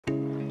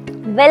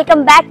Welcome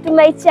back to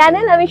my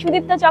channel. আমি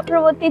সুদীপ্তা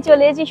চক্রবর্তী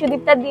চলে এসেছি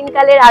সুদীপ্তার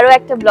দিনকালের আরো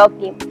একটা ব্লগ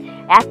নিয়ে।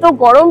 এত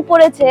গরম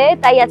পড়েছে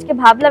তাই আজকে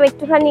ভাবলাম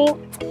একটুখানি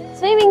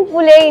সুইমিং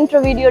পুলে ইন্ট্রো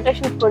ভিডিওটা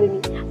শুট করে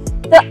নিই।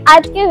 তো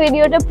আজকে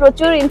ভিডিওটা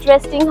প্রচুর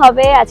ইন্টারেস্টিং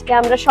হবে। আজকে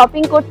আমরা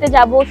শপিং করতে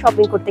যাব,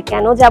 শপিং করতে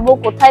কেন যাব,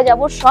 কোথায়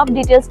যাব, সব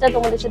ডিটেলসটা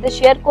তোমাদের সাথে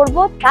শেয়ার করব।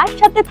 তার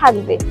সাথে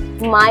থাকবে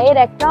মায়ের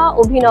একটা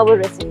অভিনব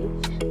রেসিপি।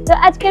 তো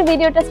আজকের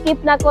ভিডিওটা স্কিপ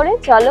না করে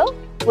চলো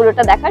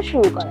পুরোটা দেখা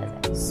শুরু করা যায়।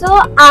 সো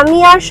আমি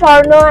আর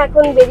স্বর্ণ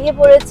এখন বেরিয়ে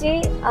পড়েছি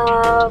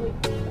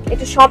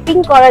একটু শপিং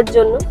করার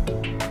জন্য।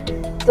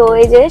 তো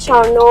এই যে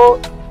স্বর্ণ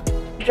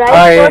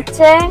ড্রাইভ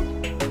করছে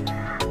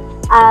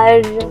আর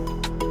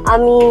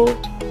আমি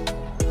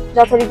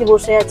যথারীতি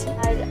বসে আছি।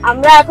 আর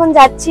আমরা এখন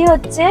যাচ্ছি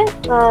হচ্ছে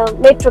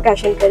মেট্রো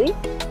ক্যাশ এন্ড ক্যারি।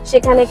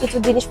 সেখানে কিছু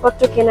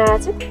জিনিসপত্র কেনার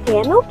আছে।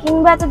 কেন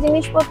কিনবো এত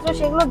জিনিসপত্র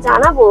সেগুলো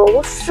জানাবো,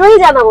 অবশ্যই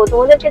জানাবো।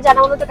 তোমাদেরকে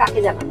জানাবো না তো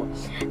কাকে জানাবো?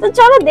 তো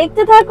চলো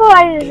দেখতে থাকো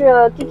আর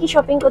কি কি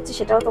শপিং করছি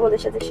সেটাও তোমাদের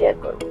সাথে শেয়ার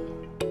করবো।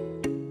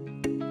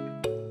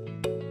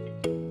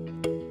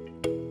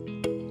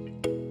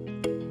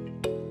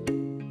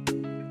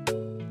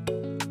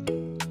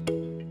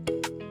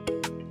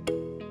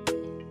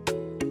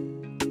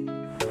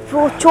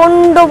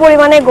 প্রচন্ড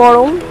পরিমাণে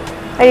গরম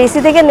আর এসি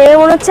থেকে নেমে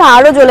মনে হচ্ছে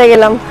আরো জ্বলে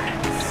গেলাম।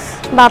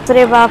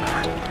 বাপরে বাপ।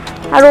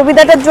 আর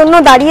অভিদাটার জন্য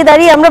দাঁড়িয়ে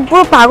দাঁড়িয়ে আমরা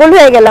পুরো পাগল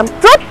হয়ে গেলাম।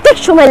 প্রত্যেক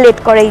সময় লেট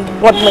করে এই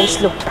বদমাইশ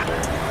লোকটা।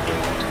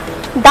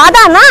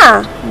 দাদা না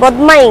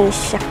বদমাইশ।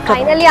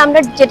 ফাইনালি আমরা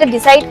যেটা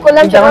ডিসাইড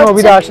করলাম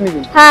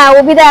হ্যাঁ,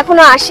 অভিদা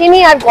এখনো আসেনি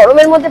আর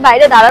গরমের মধ্যে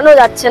বাইরে দাঁড়ানো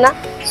যাচ্ছে না।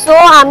 সো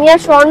আমি আর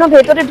স্বর্ণ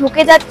ভেতরে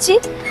ঢুকে যাচ্ছি।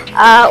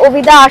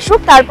 অভিদা আসুক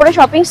তারপরে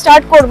শপিং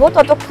স্টার্ট করব।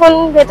 ততক্ষণ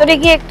ভেতরে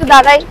গিয়ে একটু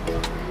দাঁড়াই।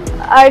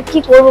 আর কি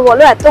করব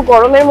বলো, এত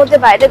গরমের মধ্যে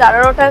বাইরে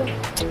দাঁড়ানোটা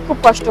খুব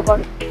কষ্টকর।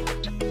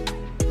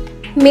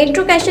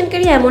 মেট্রো ক্যাশ এন্ড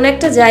ক্যারি এমন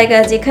একটা জায়গা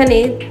যেখানে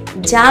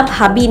যা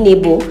ভাবি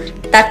নেব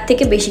তার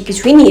থেকে বেশি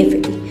কিছুই নিয়ে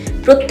ফেলি।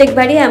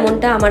 প্রত্যেকবারই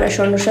এমনটা আমার আর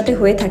স্বর্ণর সাথে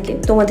হয়ে থাকে।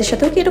 তোমাদের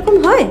সাথেও কি এরকম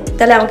হয়?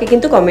 তাহলে আমাকে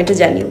কিন্তু কমেন্টে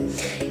জানিও।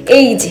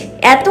 এই যে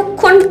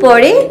এতক্ষণ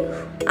পরে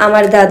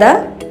আমার দাদা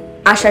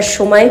আসার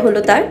সময় হলো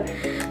তার।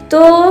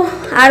 তো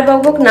আর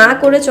বকবক না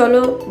করে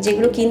চলো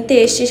যেগুলো কিনতে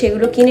এসছি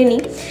সেগুলো কিনে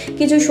নিই।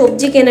 কিছু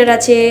সবজি কেনার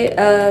আছে,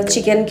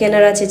 চিকেন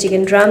কেনার আছে,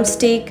 চিকেন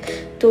ড্রামস্টিক।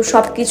 তো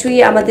সব কিছুই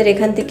আমাদের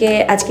এখান থেকে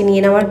আজকে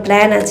নিয়ে নেওয়ার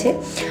প্ল্যান আছে।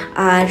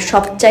 আর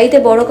সবচাইতে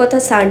বড় কথা,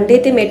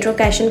 সানডেতে মেট্রো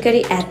ক্যাশ এন্ড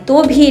ক্যারি এত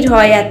ভিড়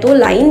হয়, এত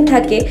লাইন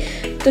থাকে,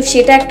 তো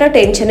সেটা একটা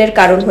টেনশনের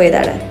কারণ হয়ে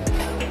দাঁড়ায়।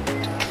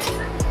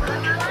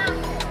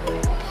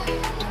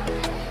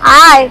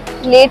 আয়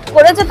লেট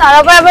করেছে তার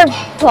আবার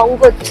ঢং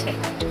করছে।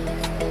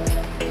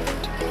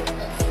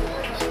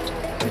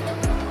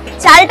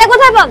 চালটা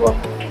কোথায় পাবো?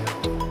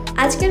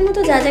 আজকের মতো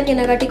যা যা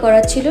কেনাকাটি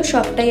করার ছিল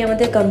সবটাই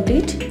আমাদের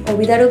কমপ্লিট।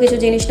 অভিদারও কিছু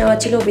জিনিস নেওয়ার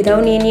ছিল, অভিদাও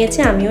নিয়ে নিয়েছে,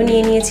 আমিও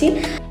নিয়ে নিয়েছি।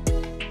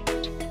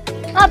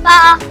 বাবা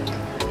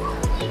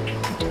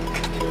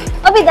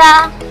অভিদা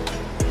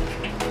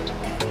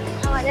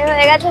আমাদের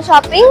হয়ে গেছে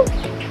শপিং।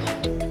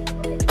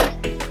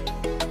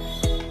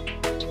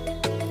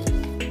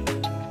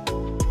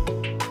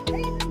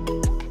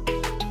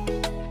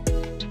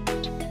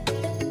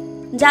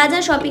 যা যা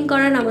শপিং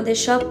করার আমাদের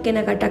সব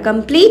কেনাকাটা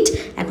কমপ্লিট।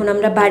 এখন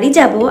আমরা বাড়ি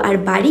যাব আর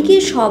বাড়ি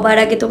গিয়ে সবার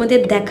আগে তোমাদের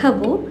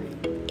দেখাবো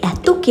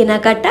এত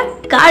কেনাকাটা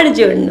কার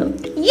জন্য।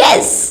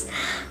 ইয়েস,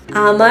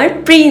 আমার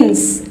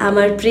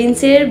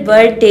প্রিন্সের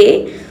বার্থডে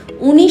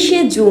 19শে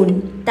জুন।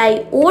 তাই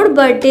ওর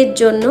বার্থডের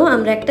জন্য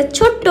আমরা একটা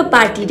ছোট্ট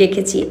পার্টি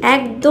রেখেছি,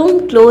 একদম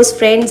ক্লোজ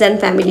ফ্রেন্ডস অ্যান্ড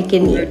ফ্যামিলিকে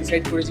নিয়ে।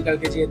 ডিসাইড করেছি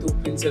কালকে যেহেতু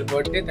প্রিন্সের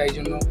বার্থডে, তাই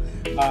জন্য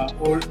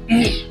ওর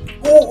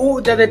ও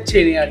যাদের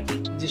চেনে আর কি,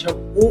 যেসব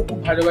ও খুব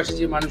ভালোবাসে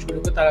যে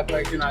মানুষগুলোকে, তারা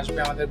কয়েকজন আসবে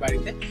আমাদের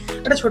বাড়িতে।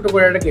 একটা ছোট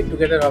করে একটা গেট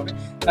টুগেদার হবে।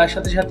 তার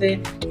সাথে সাথে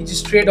কিছু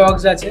স্ট্রে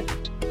ডগস আছে,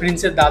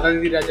 প্রিন্সের দাদা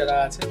দিদিরা যারা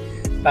আছে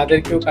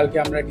তাদেরকেও কালকে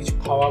আমরা কিছু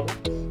খাওয়াবো।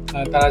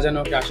 তারা যেন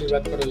ওকে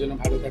আশীর্বাদ করে, যেন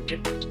ভালো থাকে,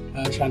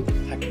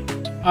 শান্তিতে থাকে।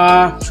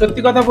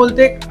 সত্যি কথা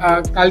বলতে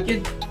কালকে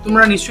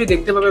তোমরা নিশ্চয়ই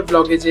দেখতে পাবে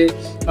ব্লগে যে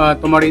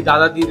তোমার এই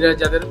দাদা দিদিরা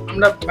যাদের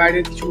আমরা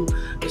বাইরের কিছু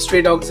স্ট্রে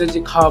ডগসের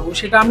যে খাওয়াবো,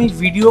 সেটা আমি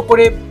ভিডিও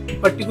করে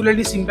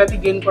পার্টিকুলারলি সিম্প্যাথি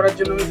গেইন করার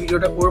জন্য আমি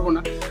ভিডিওটা করবো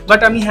না।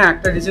 বাট আমি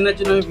একটা রিজনের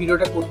জন্য আমি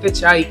ভিডিওটা করতে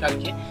চাই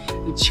কালকে।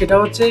 সেটা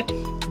হচ্ছে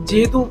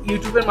যেহেতু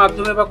ইউটিউবের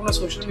মাধ্যমে বা কোনো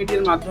সোশ্যাল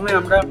মিডিয়ার মাধ্যমে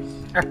আমরা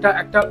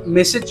একটা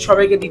মেসেজ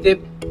সবাইকে দিতে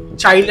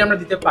চাইলে আমরা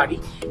দিতে পারি।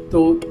 তো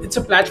ইটস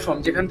এ প্ল্যাটফর্ম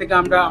যেখান থেকে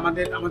আমরা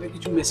আমাদের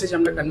কিছু মেসেজ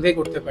আমরা কনভে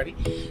করতে পারি।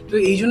 তো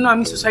এই জন্য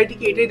আমি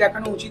সোসাইটিকে এটাই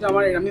দেখানো উচিত।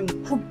 আমি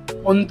খুব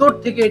অন্তর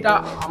থেকে এটা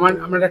আমার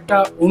একটা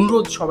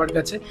অনুরোধ সবার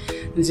কাছে,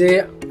 যে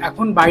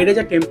এখন বাইরে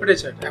যা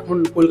টেম্পারেচার, এখন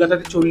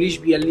কলকাতাতে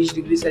 40-42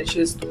 ডিগ্রি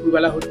সেলসিয়াস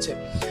দুপুরবেলা হচ্ছে।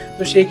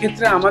 তো সেই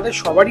ক্ষেত্রে আমাদের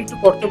সবারই একটু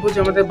কর্তব্য যে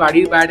আমাদের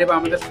বাড়ির বাইরে বা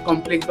আমাদের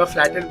কমপ্লেক্স বা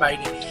ফ্ল্যাটের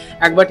বাইরে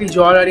এক বাটি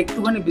জল আর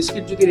একটুখানি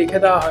বিস্কিট যদি রেখে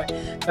দেওয়া হয়,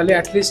 তাহলে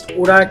অ্যাটলিস্ট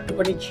ওরা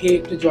একটুখানি খেয়ে,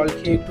 একটু জল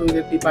খেয়ে একটু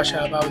ওদের পিপাসা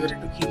বা ওদের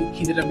একটু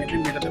খিদেটা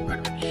মেটাতে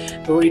পারবে।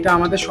 তো এটা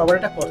আমাদের সবার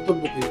একটা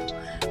কর্তব্য কিন্তু।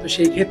 তো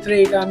সেই ক্ষেত্রে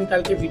এটা আমি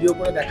কালকে ভিডিও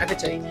করে দেখাতে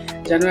চাই,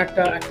 যেন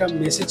একটা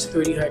মেসেজ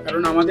তৈরি হয়।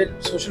 কারণ আমাদের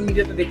সোশ্যাল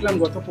মিডিয়াতে দেখলাম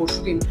গত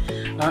পরশুদিন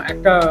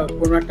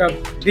কোনো একটা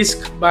ডিস্ক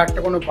বা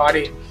কোনো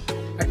বারে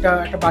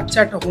একটা বাচ্চা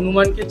একটা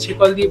হনুমানকে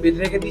ছেকল দিয়ে বেঁধে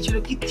রেখে দিয়েছিল।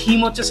 কি থিম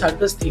হচ্ছে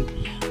সার্কাস থিম।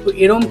 তো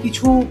এরকম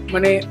কিছু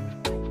মানে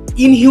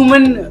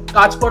ইনহিউম্যান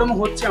কাজকর্ম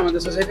হচ্ছে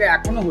আমাদের সোসাইটি,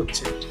 এখনো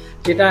হচ্ছে,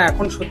 যেটা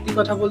এখন সত্যি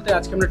কথা বলতে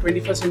আজকে আমরা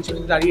 21st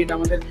সেঞ্চুরিতে দাঁড়িয়ে এটা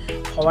আমাদের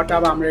হওয়াটা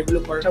বা আমরা এগুলো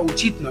করাটা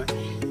উচিত নয়।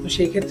 তো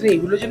সেই ক্ষেত্রে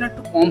এগুলো যেন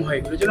একটু কম হয়,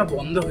 এগুলো যেন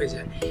বন্ধ হয়ে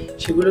যায়,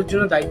 সেগুলোর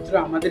জন্য দায়িত্বটা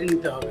আমাদেরই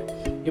নিতে হবে।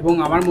 এবং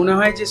আমার মনে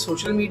হয় যে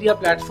সোশ্যাল মিডিয়া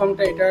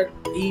প্ল্যাটফর্মটা এটার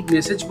এই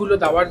মেসেজগুলো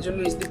দেওয়ার জন্য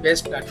ইজ দি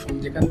বেস্ট প্ল্যাটফর্ম,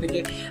 যেখান থেকে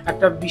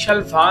একটা বিশাল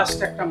ভাস্ট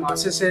একটা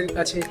মাসেসের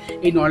কাছে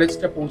এই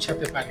নলেজটা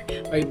পৌঁছাতে পারে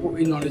বা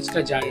এই নলেজটা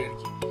যায় আর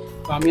কি।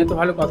 তো আমি এত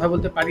ভালো কথা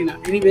বলতে পারি না।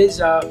 এনিওয়েজ,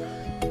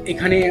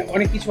 এখানে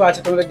অনেক কিছু আছে,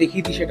 তোমাদের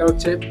দেখিয়ে দিই। সেটা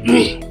হচ্ছে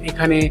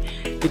এখানে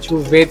কিছু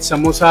ভেজ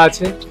সামোসা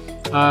আছে,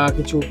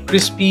 কিছু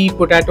ক্রিস্পি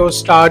পোট্যাটো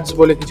স্টার্টস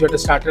বলে কিছু একটা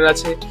স্টার্টার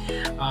আছে।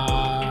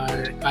 আর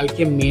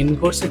কালকে মেন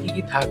কোর্সে কী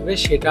কী থাকবে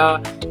সেটা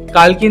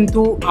কাল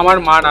কিন্তু আমার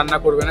মা রান্না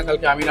করবে না,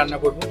 কালকে আমি রান্না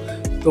করব।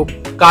 তো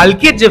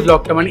কালকের যে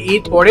ব্লগটা, মানে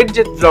এর পরের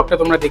যে ব্লগটা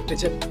তোমরা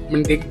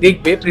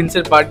দেখবে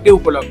প্রিন্সের বার্থডে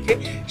উপলক্ষে,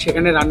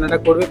 সেখানে রান্নাটা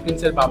করবে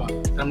প্রিন্সের বাবা,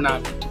 তার মানে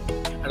আমি।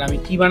 আর আমি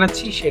কি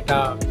বানাচ্ছি সেটা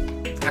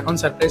এখন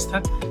সারপ্রাইজ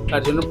থাক,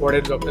 তার জন্য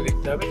পরের ব্লগটা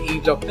দেখতে হবে। এই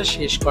ব্লগটা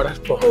শেষ করার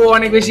পর ও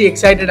অনেক বেশি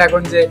এক্সাইটেড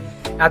এখন যে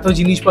এত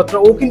জিনিসপত্র।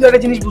 ও কিন্তু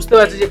একটা জিনিস বুঝতে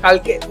পারছে যে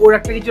কালকে ওর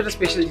একটা কিছু একটা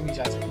স্পেশাল জিনিস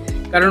আছে,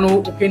 কারণ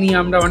ওকে নিয়ে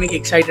আমরা অনেক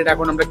এক্সাইটেড।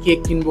 এখন আমরা কেক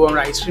কিনবো,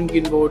 আমরা আইসক্রিম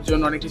কিনবো, ওর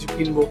জন্য অনেক কিছু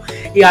কিনবো।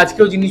 এই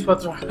আজকেও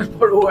জিনিসপত্র আনার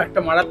পর ও একটা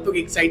মারাত্মক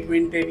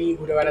এক্সাইটমেন্টে নিয়ে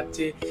ঘুরে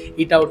বেড়াচ্ছে,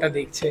 এটা ওটা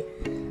দেখছে।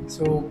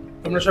 সো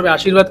তোমরা সবাই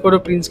আশীর্বাদ করো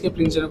প্রিন্সকে,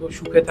 প্রিন্স যেন খুব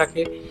সুখে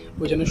থাকে,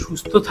 ও যেন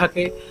সুস্থ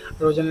থাকে,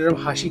 আর ও যেন এরকম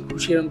হাসি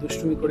খুশি এরকম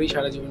দুষ্টুমি করেই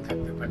সারা জীবন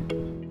থাকতে পারে।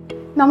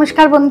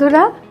 নমস্কার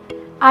বন্ধুরা,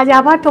 আজ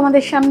আবার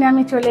তোমাদের সামনে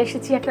আমি চলে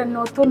এসেছি একটা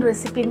নতুন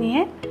রেসিপি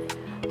নিয়ে।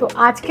 তো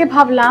আজকে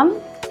ভাবলাম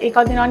এই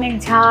কদিন অনেক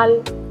ঝাল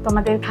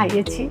তোমাদের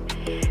খাইয়েছি,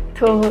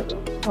 তো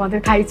তোমাদের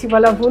খাইয়েছি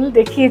বলা ভুল,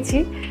 দেখিয়েছি।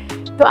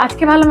 তো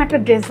আজকে ভাবলাম একটা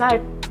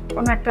ডেজার্ট,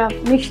 কোনো একটা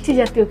মিষ্টি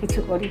জাতীয় কিছু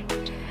করি।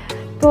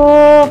 তো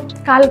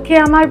কালকে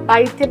আমার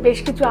বাড়িতে বেশ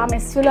কিছু আম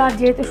এসেছিলো, আর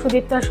যেহেতু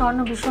সুদীপ্তা স্বর্ণ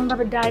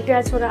ভীষণভাবে ডায়েটে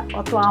আছে, ওরা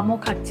অত আমও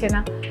খাচ্ছে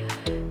না,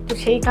 তো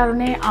সেই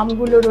কারণে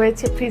আমগুলো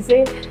রয়েছে ফ্রিজে।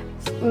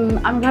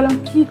 আমি ভাবলাম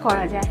কী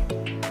করা যায়,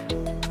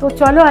 তো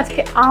চলো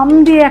আজকে আম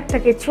দিয়ে একটা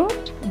কিছু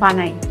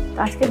বানাই। তো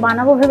আজকে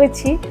বানাবো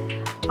ভেবেছি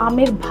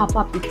আমের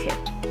ভাপা পিঠে।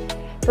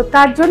 তো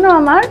তার জন্য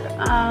আমার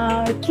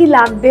কি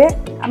লাগবে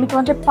আমি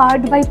তোমাদের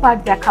পার্ট বাই পার্ট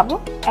দেখাবো,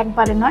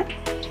 একবারে নয়।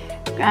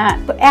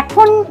 তো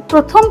এখন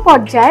প্রথম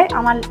পর্যায়ে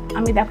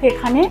আমি দেখো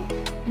এখানে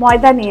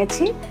ময়দা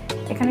নিয়েছি,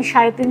 এখানে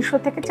 350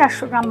 থেকে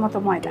 400 গ্রাম মতো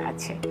ময়দা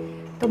আছে।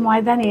 তো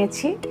ময়দা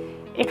নিয়েছি,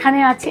 এখানে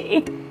আছে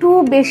একটু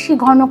বেশি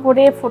ঘন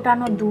করে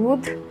ফোটানো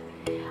দুধ,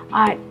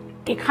 আর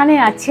এখানে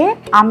আছে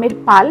আমের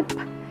পাল্প,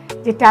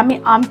 যেটা আমি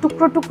আম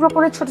টুকরো টুকরো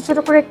করে ছোট ছোট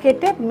করে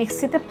কেটে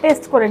মিক্সিতে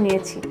পেস্ট করে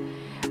নিয়েছি।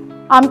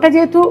 আমটা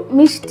যেহেতু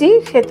মিষ্টি,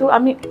 সেহেতু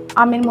আমি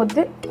আমের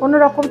মধ্যে কোনো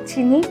রকম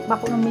চিনি বা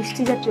কোনো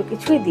মিষ্টি জাতীয়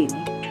কিছুই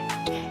দিইনি।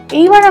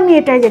 এইবার আমি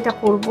এটাই যেটা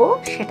করব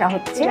সেটা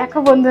হচ্ছে, দেখো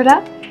বন্ধুরা,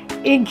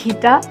 এই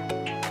ঘিটা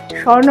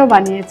স্বর্ণ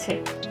বানিয়েছে,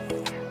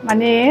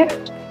 মানে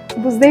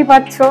বুঝতেই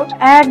পারছো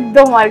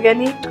একদম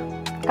অর্গ্যানিক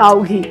কাউ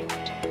ঘি।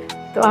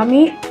 তো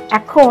আমি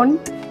এখন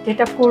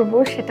যেটা করব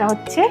সেটা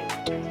হচ্ছে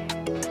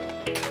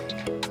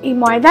এই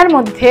ময়দার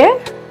মধ্যে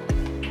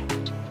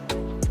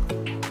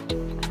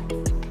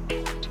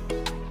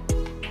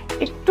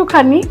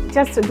একটুখানি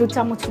জাস্ট 2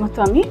 চামচ মতো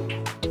আমি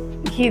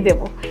ঘি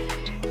দেব,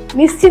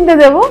 নিশ্চিন্তে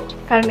দেব,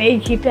 কারণ এই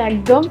ঘিটা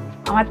একদম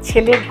আমার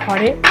ছেলের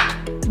ঘরে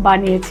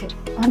বানিয়েছে,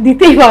 আমার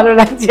দিতেই ভালো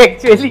লাগছে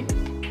অ্যাকচুয়ালি।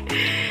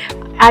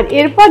 আর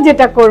এরপর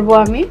যেটা করব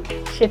আমি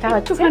সেটা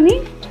একটুখানি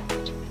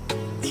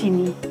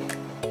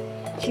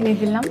চিনি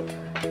দিলাম,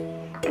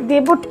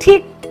 দেব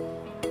ঠিক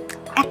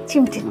 1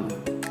 চিমটি নুন,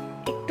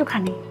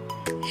 একটুখানি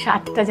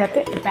স্বাদটা যাতে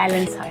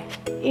ব্যালেন্স হয়।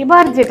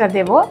 এবার যেটা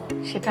দেব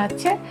সেটা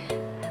হচ্ছে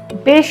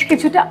বেশ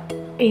কিছুটা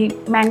এই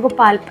ম্যাঙ্গো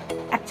পাল্প।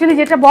 অ্যাকচুয়ালি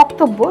যেটা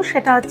বক্তব্য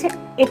সেটা হচ্ছে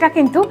এটা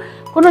কিন্তু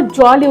কোনো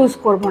জল ইউজ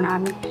করব না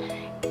আমি,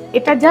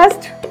 এটা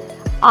জাস্ট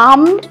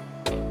আম,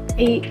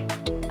 এই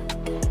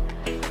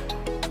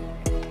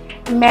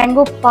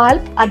ম্যাঙ্গো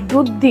পাল্প আর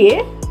দুধ দিয়ে,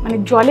 মানে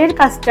জলের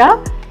কাজটা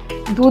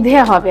দুধে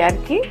হবে আর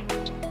কি।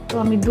 তো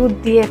আমি দুধ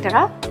দিয়ে এটা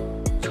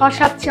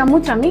 6-7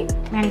 চামচ আমি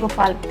ম্যাঙ্গো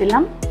পাল্প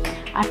দিলাম,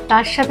 আর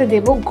তার সাথে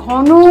দেব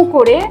ঘন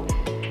করে,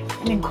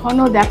 মানে ঘন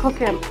দেখো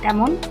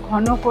কেমন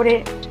ঘন করে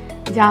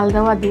জাল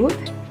দেওয়া দুধ।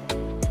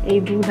 এই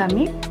দুধ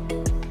আমি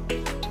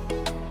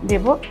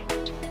দেব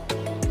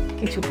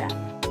কিছুটা।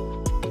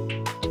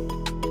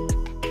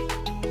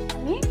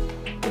 আমি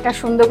এটা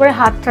সুন্দর করে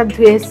হাতটা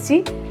ধুয়ে এসেছি,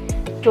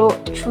 তো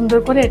সুন্দর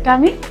করে এটা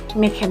আমি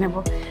মেখে নেব।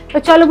 তো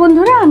চলো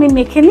বন্ধুরা আমি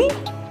মেখে নিই,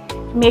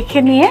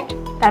 মেখে নিয়ে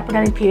তারপরে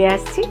আমি ফিরে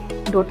আসছি,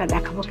 ডোটা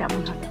দেখাবো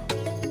কেমন হলো।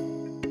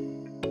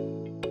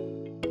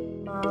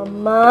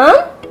 মাম্মা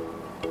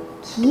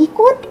কি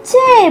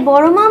করছে?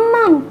 বড়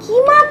মাম্মা কি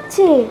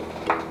মাখছে?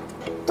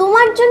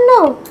 তোমার জন্য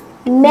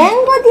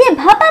ম্যাঙ্গো দিয়ে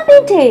ভাপা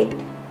পিঠে।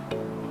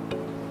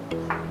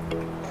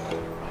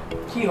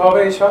 কি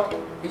হবে এসব?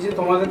 এই যে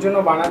তোমাদের জন্য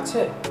বানাচ্ছে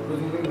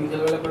প্রতিদিন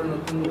বিকেলবেলা করে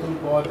নতুন নতুন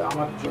পদ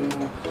আমার জন্য,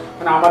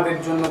 মানে আমাদের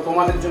জন্য,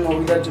 তোমাদের জন্য,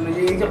 অভিদার জন্য,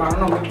 এই যে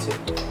বানানো হচ্ছে,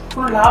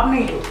 কোনো লাভ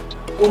নেই তো।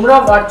 তোমরা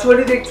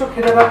ভার্চুয়ালি দেখছো,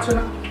 খেতে পাচ্ছ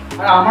না।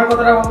 আর আমার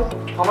কথাটা ভাবো,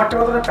 আমারটা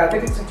কতটা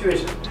প্যাথেটিক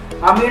সিচুয়েশন।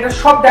 আমি এটা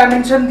সব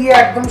ডাইমেনশন দিয়ে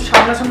একদম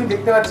সামনাসামনি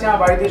দেখতে পাচ্ছি, আমার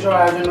বাড়িতে সব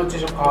আয়োজন হচ্ছে,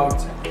 সব খাওয়া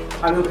হচ্ছে,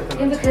 আমিও খেতে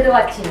কিন্তু খেতে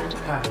পাচ্ছি না।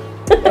 হ্যাঁ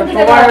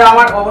তোমার আর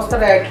আমার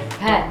অবস্থাটা এক।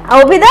 হ্যাঁ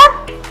অভিদা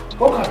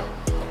ও খা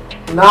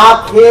না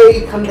খেয়ে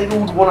এখান থেকে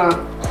উঠবো না,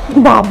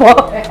 বাবা,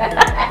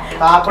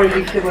 তারপরে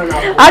লিখতে করে না।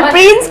 আর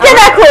প্রিন্সকে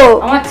দেখো,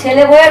 আমার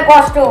ছেলে বউয়ের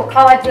কষ্ট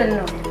খাওয়ার জন্য।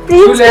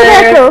 প্রিন্সকে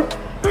দেখো।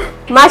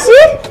 মাসি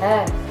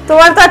হ্যাঁ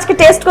তোমার তো আজকে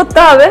টেস্ট করতে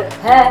হবে।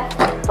 হ্যাঁ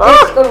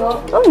টেস্ট করব।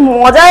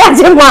 মজায়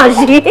আছে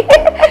মাসি,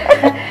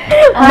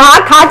 মা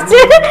খাচ্ছে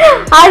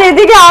আর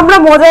এদিকে আমরা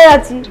মজায়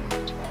আছি।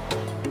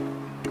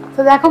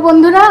 তো দেখো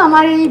বন্ধুরা,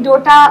 আমার এই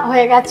ডোটা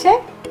হয়ে গেছে।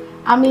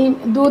 আমি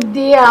দুধ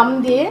দিয়ে, আম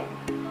দিয়ে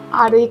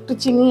আর একটু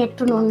চিনি,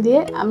 একটু নুন দিয়ে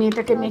আমি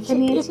এটাকে মেখে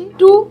নিয়েছি।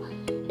 একটু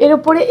এর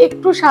উপরে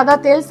একটু সাদা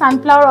তেল,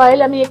 সানফ্লাওয়ার অয়েল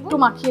আমি একটু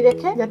মাখিয়ে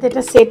রেখে যাতে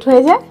এটা সেট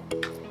হয়ে যায়।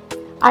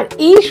 আর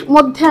এই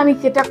মধ্যে আমি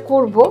যেটা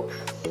করব,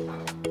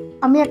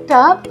 আমি একটা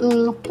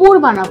পুর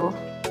বানাবো।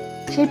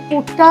 সেই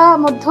পুরটার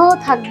মধ্যেও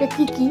থাকবে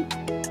কি কি,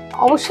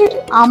 অবশ্যই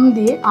আম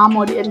দিয়ে, আম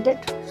ওরিয়েন্টেড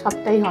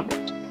সবটাই হবে।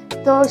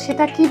 তো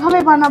সেটা কিভাবে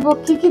বানাবো,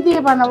 কি কি দিয়ে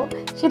বানাবো,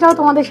 সেটাও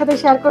তোমাদের সাথে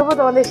শেয়ার করব,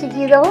 তোমাদের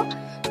শিখিয়ে দেবো।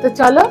 তো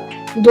চলো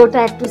ডোটা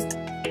একটু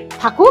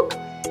থাকুক,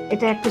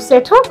 এটা একটু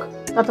সেট হোক,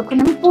 ততক্ষণ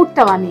আমি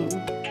পুরটা বানিয়ে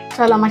নিই।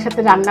 চলো আমার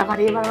সাথে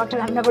রান্নাঘরে, এবার আমাকে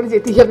রান্না করে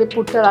যেতেই হবে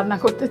পুরটা রান্না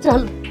করতে।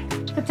 চলো,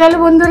 তো চলো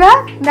বন্ধুরা,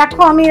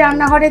 দেখো আমি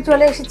রান্নাঘরে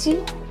চলে এসেছি।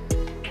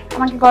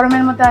 আমাকে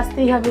গরমের মধ্যে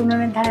আসতেই হবে,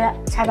 উনুনের ধারে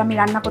ছাড়া আমি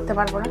রান্না করতে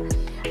পারবো না।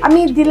 আমি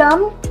দিলাম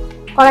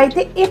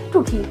কড়াইতে একটু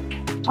ঘি,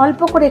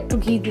 অল্প করে একটু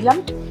ঘি দিলাম।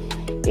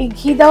 এই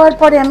ঘি দেওয়ার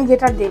পরে আমি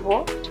যেটা দেব,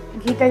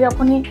 ঘিটা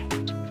যখনই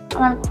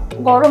আমার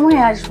গরম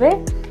হয়ে আসবে,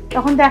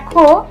 তখন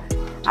দেখো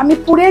আমি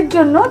পুরের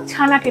জন্য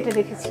ছানা কেটে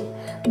রেখেছি।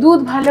 দুধ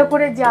ভালো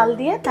করে জাল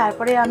দিয়ে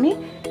তারপরে আমি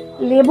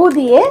লেবু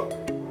দিয়ে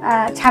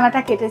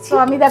ছানাটা কেটেছি। তো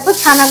আমি দেখো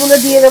ছানাগুলো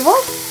দিয়ে দেবো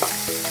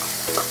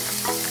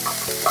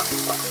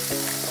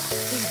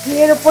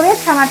ঘিয়ের উপরে।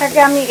 ছানাটাকে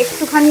আমি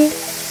একটুখানি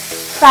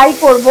ফ্রাই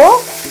করব।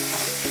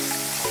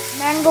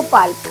 ম্যাঙ্গো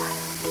পাল্প,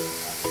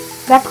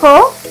 দেখো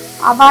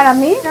আবার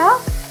আমি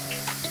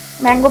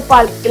ম্যাঙ্গো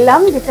পাল্প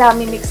দিলাম, যেটা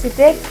আমি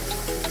মিক্সিতে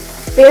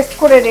পেস্ট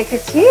করে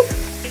রেখেছি।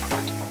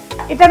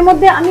 এটার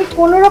মধ্যে আমি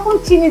কোনো রকম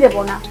চিনি দেব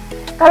না,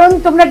 কারণ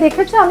তোমরা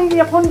দেখেছো আমি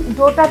যখন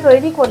ডোটা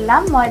তৈরি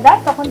করলাম ময়দা,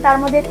 তখন তার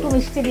মধ্যে একটু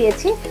মিষ্টি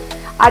দিয়েছি।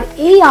 আর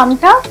এই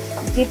আমটা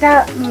যেটা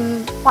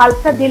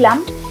পাল্পটা দিলাম,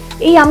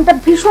 এই আমটা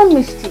ভীষণ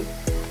মিষ্টি।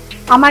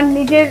 আমার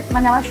নিজের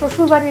মানে আমার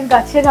শ্বশুরবাড়ির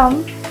গাছের আম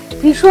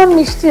ভীষণ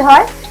মিষ্টি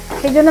হয়,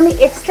 সেই জন্য আমি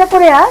এক্সট্রা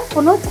করে আর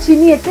কোনো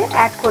চিনি এতে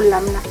অ্যাড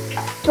করলাম না।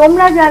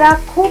 তোমরা যারা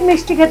খুব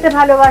মিষ্টি খেতে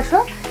ভালোবাসো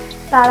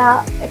তারা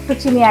একটু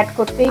চিনি অ্যাড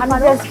করতেই পারো। আমি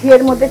জাস্ট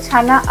ঘিয়ের মধ্যে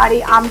ছানা আর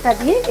এই আমটা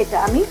দিয়ে এটা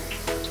আমি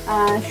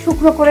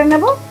শুকনো করে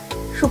নেব।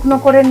 শুকনো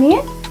করে নিয়ে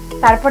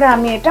তারপরে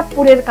আমি এটা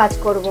পুরের কাজ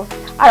করব।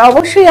 আর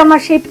অবশ্যই আমার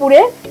সেই পুরে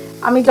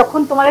আমি যখন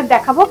তোমাদের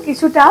দেখাবো,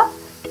 কিছুটা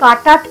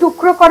কাটা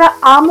টুকরো করা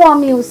আমও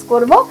আমি ইউজ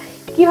করব।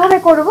 কিভাবে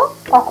করব,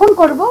 কখন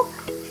করব,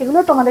 সেগুলো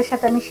তোমাদের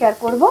সাথে আমি শেয়ার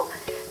করব।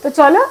 তো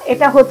চলো,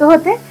 এটা হতে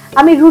হতে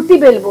আমি রুটি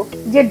বেলবো।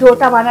 যে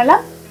ডোটা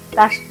বানালাম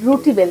তার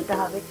রুটি বেলতে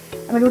হবে।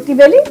 আমি রুটি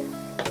বেলি।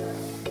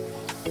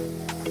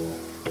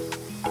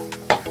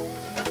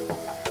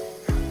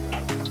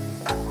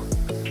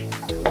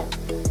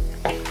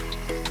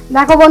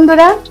 দেখো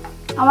বন্ধুরা,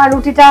 আমার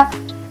রুটিটা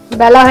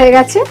বেলা হয়ে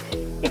গেছে।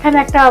 এখানে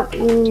একটা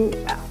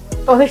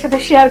তোদের সাথে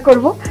শেয়ার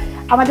করব।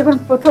 আমার যখন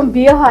প্রথম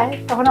বিয়ে হয়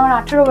তখন আমার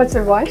 18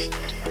 বছর বয়স,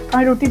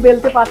 আমি রুটি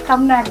বেলতে পারতাম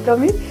না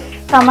একদমই।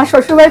 তো আমার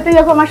শ্বশুরবাড়িতে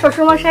যখন আমার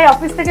শ্বশুরমশাই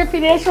অফিস থেকে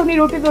ফিরে এসে উনি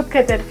রুটি দুধ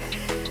খেতেন,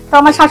 তো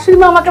আমার শাশুড়ি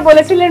মা আমাকে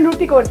বলেছিলেন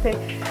রুটি করতে।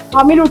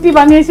 আমি রুটি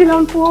বানিয়েছিলাম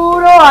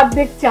পুরো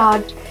অর্ধেক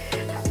চাঁদ,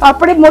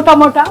 তারপরে মোটা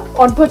মোটা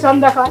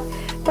অর্ধচন্দ্রাকার।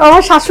 তো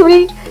আমার শাশুড়ি,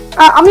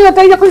 আমি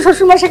ওটাই যখন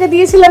শ্বশুরমশাইকে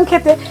দিয়েছিলাম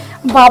খেতে,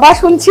 বাবা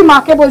শুনছি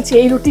মাকে বলছে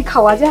এই রুটি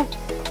খাওয়া যায়।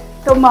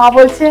 তো মা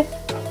বলছে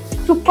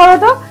চুপ করো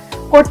তো,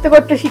 করতে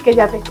করতে শিখে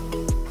যাবে।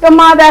 তো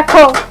মা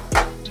দেখো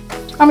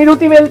আমি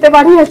রুটি বেলতে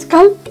পারি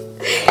আজকাল।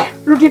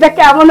 রুটিটা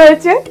কেমন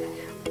হয়েছে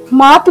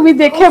মা তুমি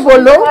দেখে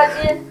বলো।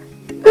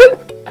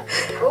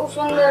 খুব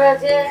সুন্দর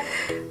আছে।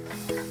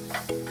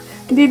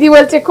 দিদি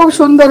বলছে খুব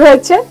সুন্দর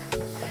হয়েছে।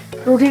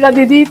 রুটিটা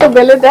দিদি তো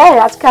বেলে দেয়,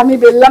 আজকে আমি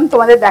বেললাম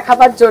তোমাদের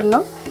দেখাবার জন্য।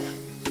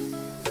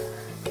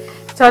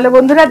 চলো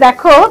বন্ধুরা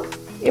দেখো,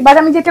 এবার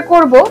আমি যেটা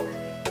করব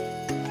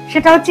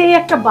সেটা হচ্ছে এই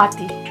একটা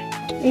বাটি।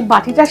 এই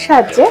বাটিটার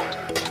সাহায্যে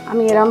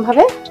আমি এরকম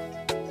ভাবে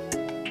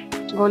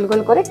গোল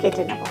গোল করে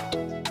কেটে নেব।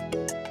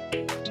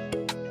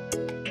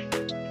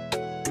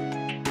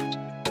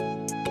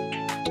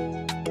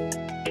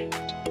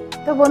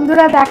 তো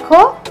বন্ধুরা দেখো,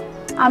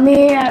 আমি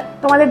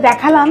তোমাদের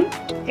দেখালাম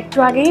একটু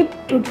আগেই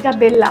রুটিটা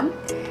বেললাম।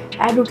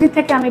 আর রুটি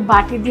থেকে আমি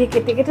বাটি দিয়ে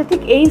কেটে কেটে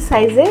ঠিক এই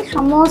সাইজে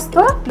সমস্ত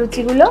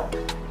লুচিগুলো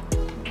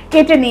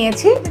কেটে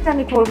নিয়েছি। এটা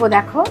আমি করব।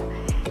 দেখো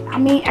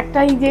আমি একটা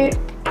এই যে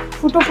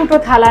ফুটো ফুটো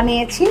থালা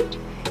নিয়েছি।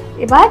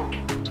 এবার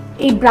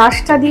এই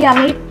ব্রাশটা দিয়ে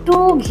আমি একটু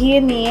ঘিয়ে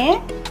নিয়ে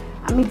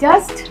আমি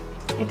জাস্ট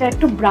এটা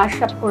একটু ব্রাশ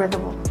আপ করে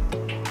দেবো,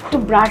 একটু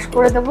ব্রাশ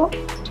করে দেবো,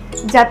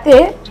 যাতে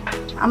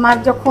আমার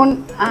যখন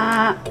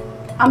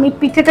আমি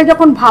পিঠেটা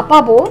যখন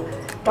ভাপাবো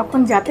তখন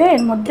যাতে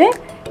এর মধ্যে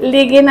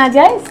লেগে না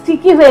যায়,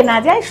 স্টিকি হয়ে না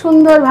যায়,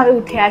 সুন্দরভাবে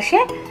উঠে আসে।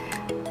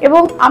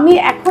 এবং আমি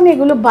এখন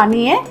এগুলো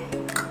বানিয়ে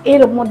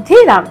এর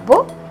মধ্যেই রাখবো।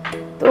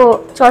 তো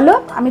চলো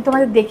আমি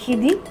তোমাদের দেখিয়ে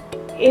দিই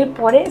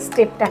এরপরে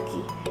স্টেপটা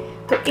কি।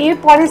 তো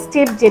এরপরে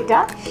স্টেপ যেটা,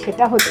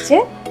 সেটা হচ্ছে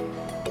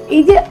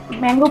এই যে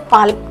ম্যাঙ্গো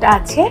পাল্পটা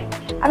আছে,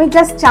 আমি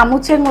জাস্ট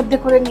চামচের মধ্যে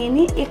করে নিয়ে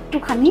নিই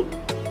একটুখানি,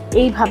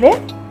 এইভাবে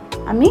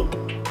আমি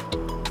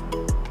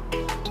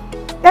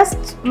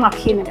জাস্ট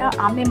মাখিয়ে নেব।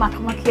 আমে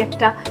মাখামাখি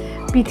একটা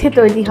পিঠে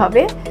তৈরি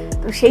হবে,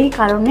 তো সেই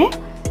কারণে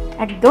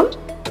একদম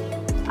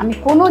আমি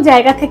কোনো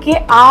জায়গা থেকে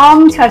আম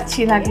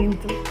ছাড়ছি না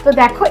কিন্তু। তো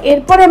দেখো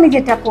এরপরে আমি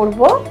যেটা করব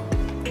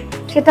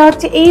সেটা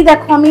হচ্ছে, এই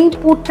দেখো আমি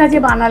পুরটা যে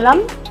বানালাম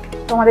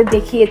তোমাদের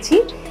দেখিয়েছি,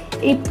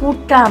 এই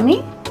পুরটা আমি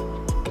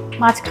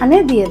মাঝখানে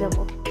দিয়ে দেব।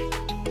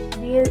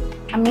 দিয়ে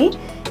আমি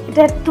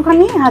এটা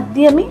একটুখানি হাত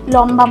দিয়ে আমি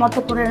লম্বা মতো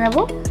করে নেব।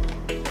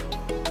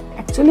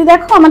 অ্যাকচুয়ালি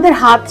দেখো আমাদের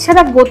হাত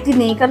ছাড়া গতি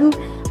নেই, কারণ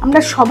আমরা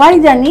সবাই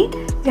জানি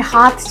যে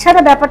হাত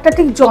ছাড়া ব্যাপারটা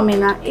ঠিক জমে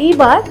না।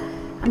 এইবার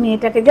আমি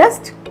এটাকে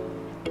জাস্ট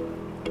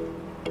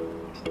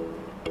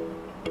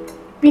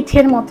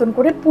পিঠের মতন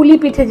করে, পুলি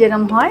পিঠে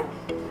যেরকম হয়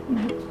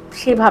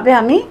সেভাবে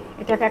আমি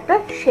এটাকে একটা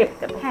শেপ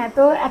দেবো। হ্যাঁ,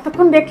 তো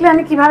এতক্ষণ দেখলে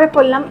আমি কিভাবে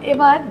করলাম।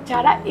 এবার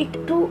যারা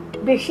একটু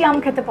বেশি আম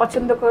খেতে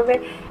পছন্দ করবে,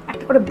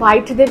 একটা করে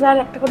বাইট দেবে আর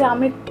একটা করে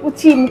আমের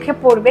কুচি মুখে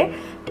পড়বে,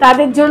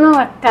 তাদের জন্য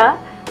একটা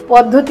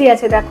পদ্ধতি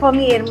আছে। দেখো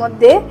আমি এর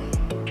মধ্যে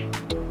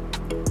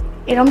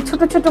এরকম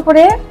ছোট ছোট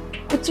করে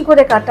কুচি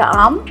করে কাটা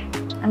আম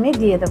আমি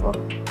দিয়ে দেব,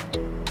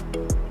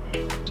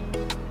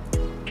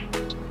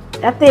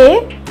 যাতে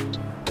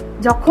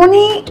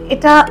যখনই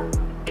এটা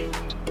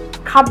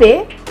খাবে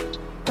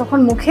তখন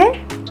মুখে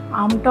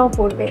আমটাও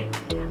পড়বে,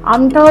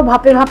 আমটাও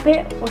ভাপে ভাপে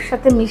ওর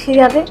সাথে মিশে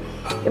যাবে,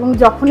 এবং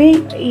যখনই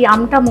এই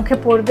আমটা মুখে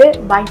পড়বে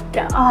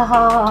বাইটটা,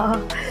 আহা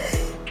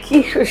কি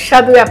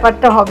সুস্বাদু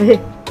ব্যাপারটা হবে।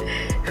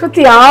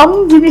 সত্যি আম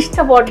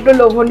জিনিসটা বড্ড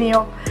লোভনীয়।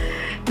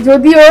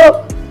 যদিও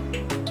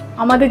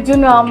আমাদের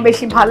জন্য আম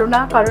বেশি ভালো না,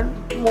 কারণ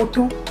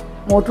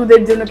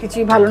মোটুদের জন্য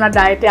কিছুই ভালো না,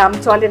 ডায়েটে আম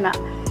চলে না,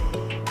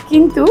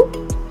 কিন্তু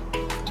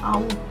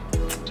আম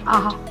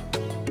আহা।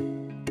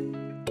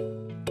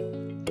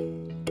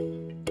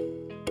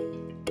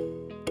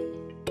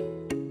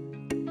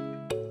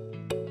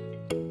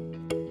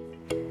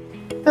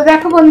 তো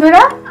দেখো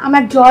বন্ধুরা,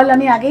 আমার জল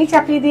আমি আগেই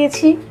চাপিয়ে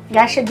দিয়েছি,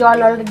 গ্যাসে জল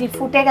অলরেডি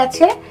ফুটে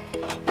গেছে।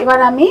 এবার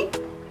আমি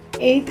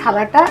এই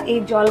থালাটা এই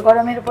জল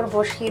গরমের উপর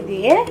বসিয়ে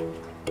দিয়ে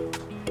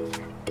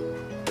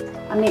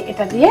আমি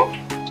এটা দিয়ে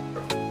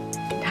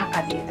ঢাকা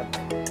দিয়ে দেবো।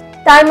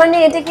 তার মানে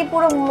এটা কি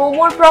পুরো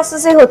মোমোর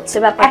প্রসেসে হচ্ছে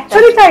ব্যাপারটা?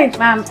 অ্যাকচুয়ালি তাই,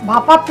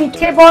 ভাপা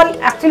পিঠে বল,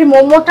 অ্যাকচুয়ালি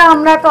মোমোটা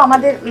আমরা তো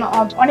আমাদের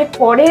অনেক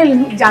পরে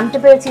জানতে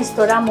পেরেছি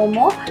তোরা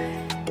মোমো।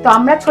 তো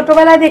আমরা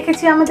ছোটবেলায়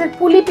দেখেছি আমাদের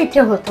পুলি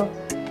পিঠে হতো,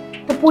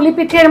 তো পুলি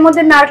পিঠের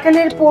মধ্যে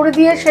নারকেলের পুর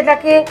দিয়ে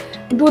সেটাকে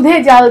দুধে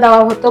জাল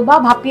দেওয়া হতো বা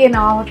ভাপিয়ে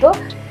নেওয়া হতো।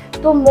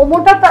 তো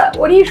মোমোটা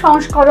ওরই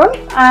সংস্করণ,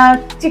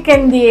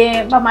 চিকেন দিয়ে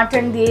বা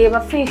মাটন দিয়ে বা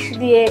ফিশ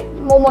দিয়ে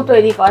মোমো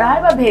তৈরি করা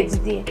হয় বা ভেজ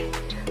দিয়ে।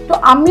 তো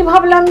আমি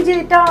ভাবলাম যে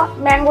এটা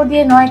ম্যাঙ্গো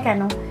দিয়ে নয়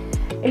কেন।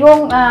 এবং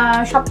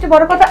সবচেয়ে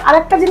বড় কথা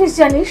আরেকটা জিনিস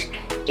জানিস,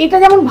 এটা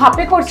যেমন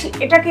ভাপে করছি,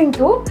 এটা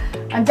কিন্তু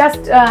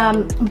জাস্ট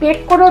বেক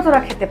করেও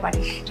তোরা খেতে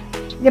পারিস।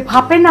 যে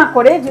ভাপে না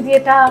করে যদি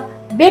এটা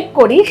বেক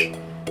করিস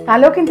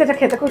তাহলেও কিন্তু এটা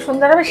খেতে খুব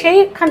সুন্দর হবে।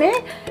 সেইখানে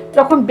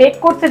যখন বেক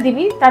করতে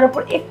দিবি তার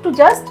উপর একটু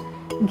জাস্ট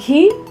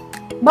ঘি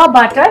বা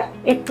বাটার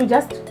একটু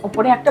জাস্ট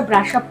ওপরে একটা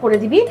ব্রাশ আপ করে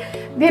দিবি,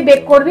 দিয়ে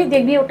বেক করবি,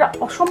 দেখবি ওটা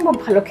অসম্ভব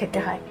ভালো খেতে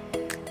হয়,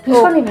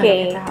 ভীষণই ভালো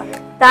খেতে হবে।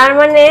 তার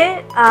মানে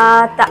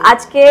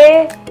আজকে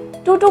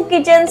টুটু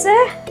কিচেন্সে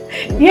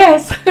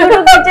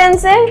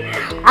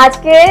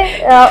আজকে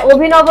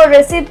অভিনব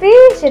রেসিপি,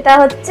 সেটা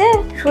হচ্ছে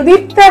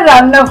সুদীপ্তার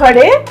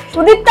রান্নাঘরে,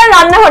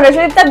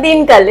 সুদীপ্তার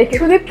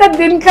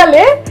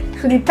দিনকালে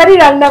সুদীপ্তারই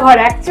রান্নাঘর।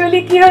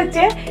 অ্যাকচুয়ালি কি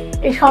হচ্ছে,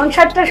 এই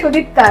সংসারটা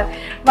সুদীপ্তার,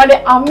 মানে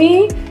আমি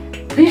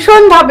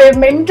ভীষণভাবে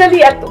মেন্টালি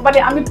মানে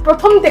আমি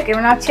প্রথম থেকে,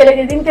 মানে আমার ছেলে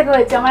যেদিন থেকে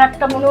হয়েছে, আমার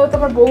একটা মনে হতো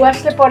আমার বউ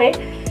আসলে পরে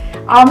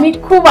আমি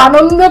খুব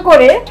আনন্দ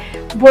করে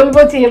বলবো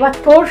যে এবার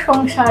তোর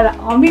সংসার,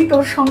 আমি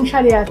তোর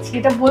সংসারে আছি।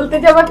 এটা বলতে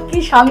যে আমার কি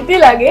শান্তি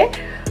লাগে,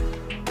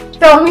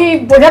 তো আমি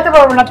বোঝাতে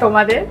পারবো না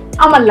তোমাদের,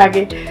 আমার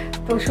লাগে।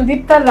 তো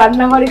সুদীপ্তার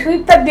রান্নাঘরে,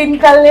 সুদীপ্তার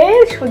দিনকালে,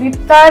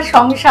 সুদীপ্তার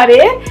সংসারে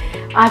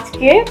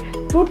আজকে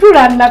টুটু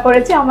রান্না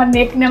করেছে, আমার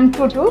নেকনেম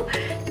টুটু।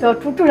 তো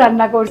টুটু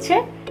রান্না করছে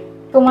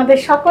তোমাদের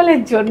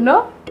সকলের জন্য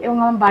এবং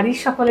আমার বাড়ির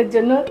সকলের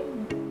জন্য।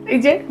 এই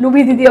যে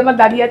লুবি দিদি আমার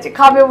দাঁড়িয়ে আছে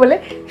খাবে বলে,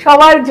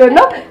 সবার জন্য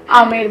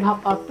আমের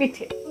ভাপা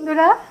পিঠে।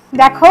 বন্ধুরা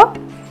দেখো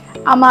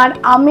আমার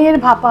আমের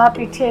ভাপা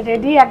পিঠে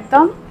রেডি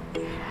একদম।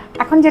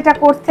 এখন যেটা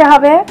করতে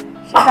হবে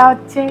সেটা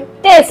হচ্ছে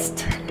টেস্ট।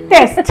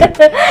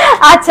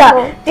 আচ্ছা,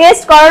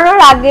 টেস্ট করানোর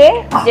আগে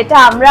যেটা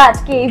আমরা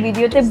আজকে এই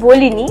ভিডিওতে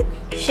বলিনি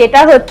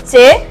সেটা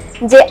হচ্ছে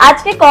যে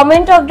আজকে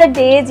কমেন্ট অফ দ্য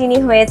ডে যিনি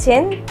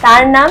হয়েছেন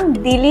তার নাম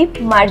দিলীপ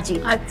মার্জি।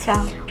 আচ্ছা,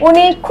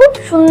 উনি খুব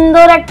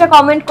সুন্দর একটা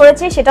কমেন্ট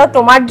করেছে, সেটাও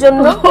তোমার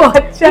জন্য।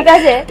 ঠিক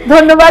আছে,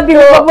 ধন্যবাদ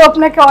দিলীপবাবু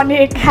আপনাকে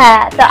অনেক।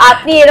 হ্যাঁ, তো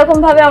আপনি এরকম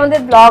ভাবে আমাদের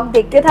ব্লগ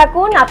দেখতে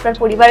থাকুন, আপনার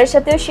পরিবারের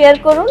সাথেও শেয়ার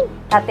করুন,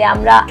 তাতে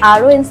আমরা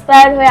আরো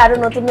ইন্সপায়ার হয়ে আরো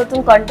নতুন নতুন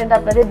কন্টেন্ট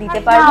আপনাদের দিতে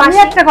পারবো। আমি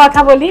একটা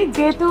কথা বলি,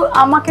 যেহেতু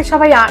আমাকে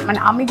সবাই, মানে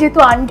আমি যেহেতু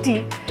আন্টি,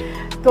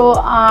 তো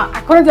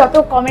এখনো যত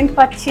কমেন্ট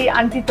পাচ্ছি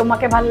আন্টি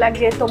তোমাকে ভালো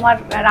লাগছে, তোমার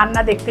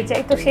রান্না দেখতে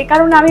চাই, তো সেই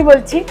কারণে আমি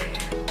বলছি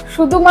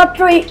শুধুমাত্র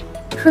এই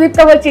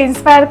সুদীপ্তা বলছে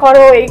ইন্সপায়ার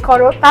করো এই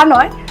করো তা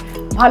নয়,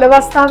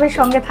 ভালোবাসতে হবে,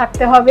 সঙ্গে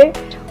থাকতে হবে,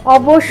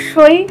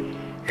 অবশ্যই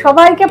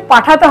সবাইকে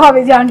পাঠাতে হবে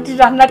যে আন্টির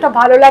রান্নাটা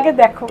ভালো লাগে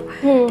দেখো,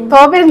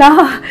 তবে না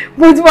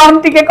বুঝবো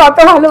আন্টিকে কত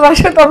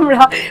ভালোবাসো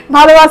তোমরা।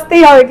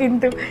 ভালোবাসতেই হবে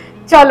কিন্তু।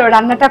 চলো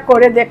রান্নাটা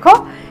করে দেখো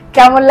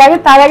কেমন লাগে,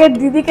 তার আগে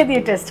দিদিকে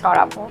দিয়ে টেস্ট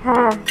করাবো।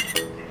 হ্যাঁ,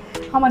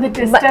 আমাদের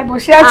টেস্টার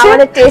বসে আছে।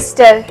 আমাদের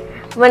টেস্টার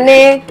মানে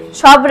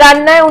সব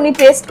রান্নায় উনি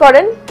টেস্ট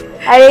করেন,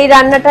 আর এই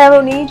রান্নাটা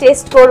উনি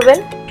টেস্ট করবেন,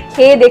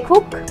 খেয়ে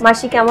দেখুক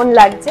মাসি কেমন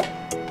লাগছে।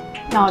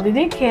 নাও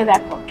দিদি খেয়ে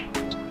দেখো,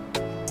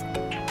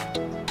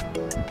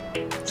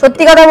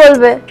 সত্যি কথা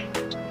বলবে?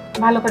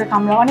 ভালো করে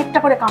কামড়াও, অনেকটা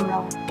করে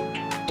কামড়াও।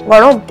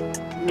 গরম?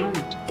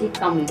 ঠিক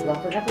কামড়ি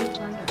যতটা করে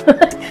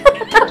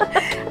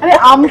আরে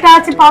আমটা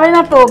আছে পাবে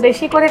না তো,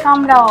 বেশি করে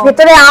কামড়াও।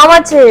 ভেতরে আম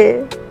আছে,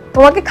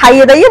 তোমাকে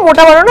খাইয়ে দাইয়ে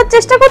মোটা বানানোর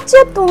চেষ্টা করছি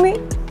আর তুমি।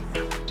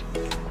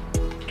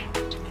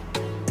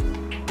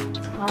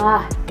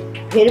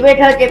 ফেরবেট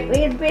হচ্ছে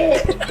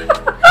ফেরবেট।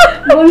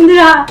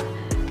 বন্ধুরা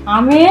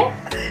আমি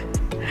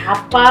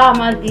আপা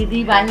আমার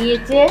দিদি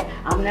বানিয়েছে,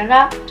 আপনারা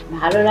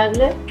ভালো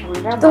লাগলে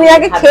তুমি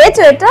আগে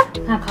খেয়েছো এটা?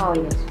 হ্যাঁ খাওয়া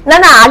গেছে। না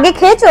না, আগে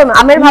খেয়েছো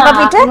আমের ভাপা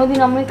পিঠে?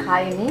 কোনোদিন আমি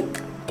খাইনি,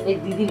 এই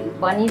দিদি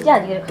বানিয়েছে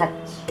আজকে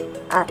খাচ্ছি।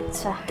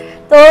 আচ্ছা,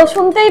 তো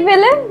শুনতেই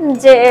পেলে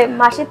যে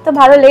মাসির তো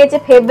ভালো লেগেছে,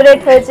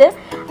 ফেভারিট হয়েছে।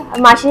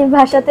 মাসির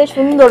ভাষাতে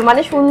সুন্দর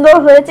মানে সুন্দর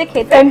হয়েছে,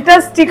 খেতে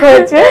ফ্যান্টাস্টিক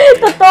হয়েছে।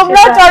 তো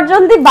তোমরা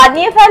চটজলদি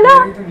বানিয়ে ফেলো।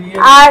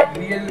 আর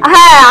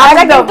হ্যাঁ,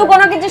 আমরা কিন্তু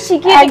কোনো কিছু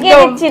শিখিয়ে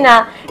দিচ্ছি না,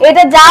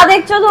 এটা যা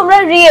দেখছো তোমরা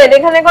রিয়েল,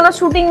 এখানে কোনো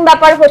শুটিং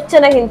ব্যাপার হচ্ছে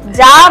না, কিন্তু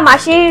যা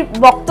মাসির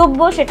বক্তব্য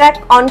সেটা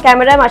অন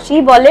ক্যামেরা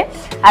মাসিই বলে,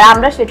 আর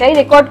আমরা সেটাই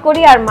রেকর্ড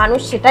করি, আর মানুষ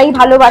সেটাই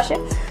ভালোবাসে।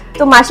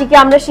 তো মাসিকে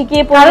আমরা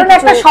শিখিয়ে পড়ি, কারণ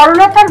একটা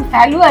সরলতার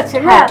ভ্যালু আছে।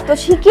 হ্যাঁ, তো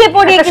শিখিয়ে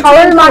পড়ি, একটা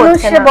সরল মানুষ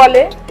সে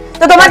বলে।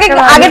 তো তোমাকে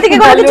আগে থেকে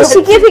কোনো কিছু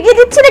শিখিয়ে ফিকিয়ে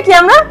দিচ্ছি নাকি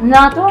আমরা?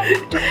 না তো,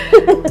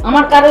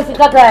 আমার কারো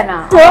শেখাতে হয় না,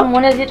 আমার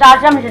মনে যেটা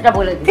আছে আমি সেটা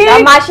বলে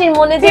দিই। মাসির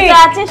মনে যেটা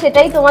আছে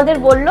সেটাই তোমাদের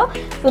বললো,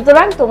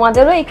 সুতরাং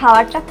তোমাদেরও এই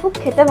খাবারটা খুব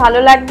খেতে ভালো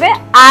লাগবে।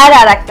 আর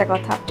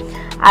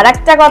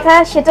একটা কথা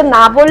সেটা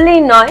না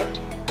বললেই নয়,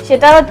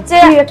 সেটা হচ্ছে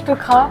একটু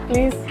খাও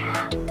প্লিজ।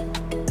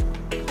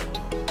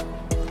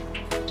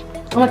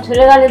 আমার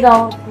ছেলে গালে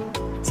দাও।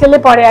 ছেলে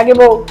পরে, আগে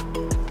বউ।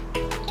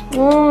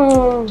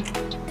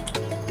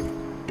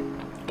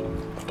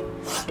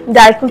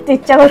 ডাল করতে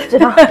ইচ্ছা করছে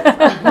না।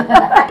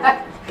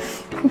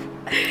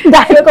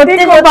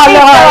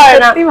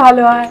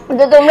 ভালো হয়।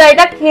 তো তোমরা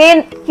এটা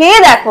খেয়ে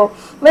দেখো,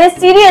 মানে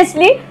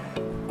সিরিয়াসলি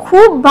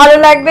খুব ভালো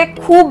লাগবে,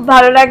 খুব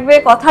ভালো লাগবে,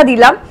 কথা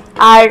দিলাম।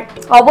 আর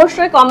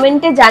অবশ্যই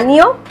কমেন্টে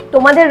জানিও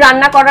তোমাদের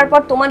রান্না করার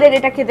পর তোমাদের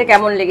এটা খেতে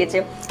কেমন লেগেছে।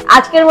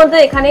 আজকের মতো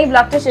এখানেই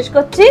ব্লগটা শেষ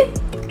করছি।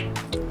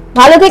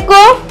 ভালো থেকো,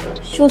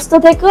 সুস্থ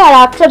থেকো, আর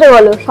একসাথে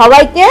বলো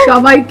সবাইকে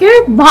সবাইকে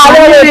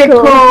ভালো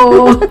রেখো।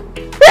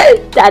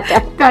 Tata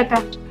tata.